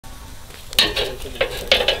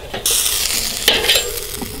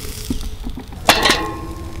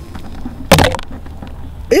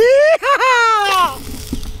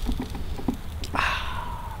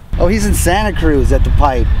Oh, he's in Santa Cruz at the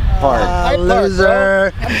pipe park.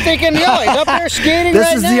 Loser. I'm thinking, yo, he's up there skating This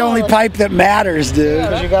right is now. the only pipe that matters, dude.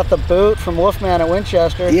 Because you got the boot from Wolfman at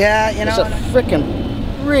Winchester. Yeah, you know. It's a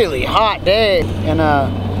freaking really hot day. And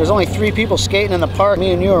there's only 3 people skating in the park.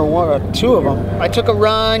 Me and you are 2 of them. I took a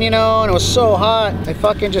run, you know, and it was so hot. I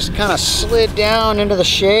fucking just kind of slid down into the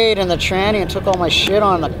shade in the tranny and took all my shit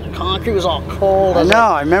on. The concrete was all cold. I know,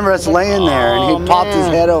 I remember us laying there and he popped his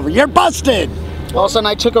head over. You're busted! All of a sudden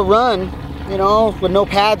I took a run, you know, with no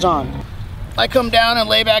pads on. I come down and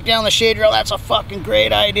lay back down the shade rail. That's a fucking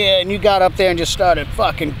great idea. And you got up there and just started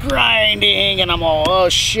fucking grinding. And I'm all, oh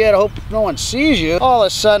shit, I hope no one sees you. All of a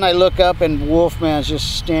sudden I look up and Wolfman's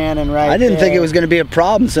just standing right there. I didn't think it was going to be a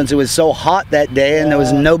problem since it was so hot that day and there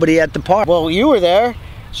was nobody at the park. Well, you were there,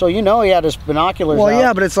 so you know he had his binoculars out. Well,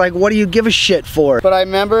 yeah, but it's like, what do you give a shit for? But I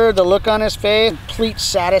remember the look on his face, complete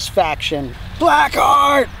satisfaction.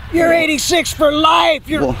 Blackhart, you're 86 for life.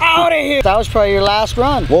 You're out of here. That was probably your last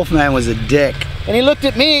run. Wolfman was a dick. And he looked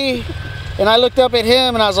at me, and I looked up at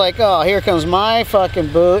him, and I was like, oh, here comes my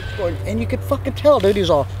fucking boot. And you could fucking tell, dude, he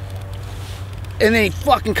was all... And then he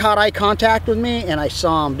fucking caught eye contact with me, and I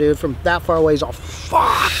saw him, dude, from that far away. He's all,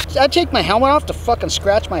 fuck. I'd take my helmet off to fucking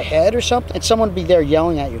scratch my head or something, and someone would be there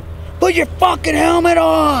yelling at you, put your fucking helmet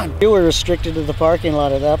on. You were restricted to the parking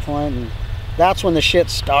lot at that point, and that's when the shit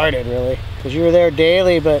started, really. Because you were there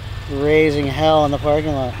daily, but raising hell in the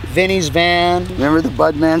parking lot. Vinny's van. Remember the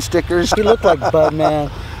Budman stickers? He looked like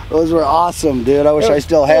Budman. Those were awesome, dude. I wish I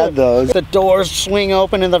still had those. The doors swing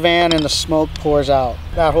open in the van and the smoke pours out.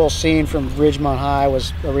 That whole scene from Ridgemont High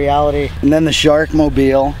was a reality. And then the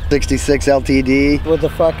Sharkmobile, 66 LTD. With the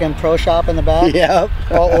fucking pro shop in the back. Yep.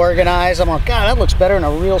 All organized. I'm like, God, that looks better than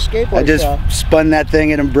a real skateboard I just shop. spun that thing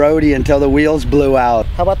in a Brody until the wheels blew out.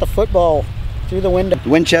 How about the football through the window?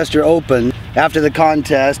 Winchester opened. After the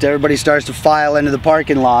contest, everybody starts to file into the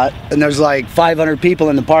parking lot, and there's like 500 people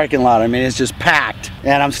in the parking lot. I mean, it's just packed.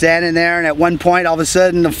 And I'm standing there, and at one point, all of a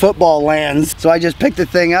sudden, the football lands. So I just pick the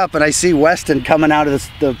thing up, and I see Weston coming out of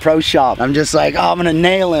the pro shop. I'm just like, oh, I'm gonna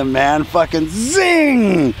nail him, man. Fucking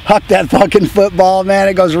zing! Huck that fucking football, man.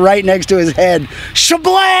 It goes right next to his head.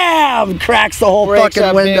 Shablam! Cracks the whole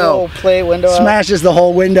fucking window. Big old plate window out. Smashes the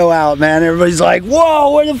whole window out, man. Everybody's like,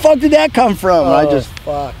 whoa, where the fuck did that come from? Oh, I just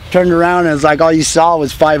turned around, and it's like all you saw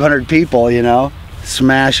was 500 people, you know?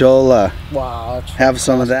 Smash-ola. Wow. Have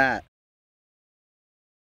some of that.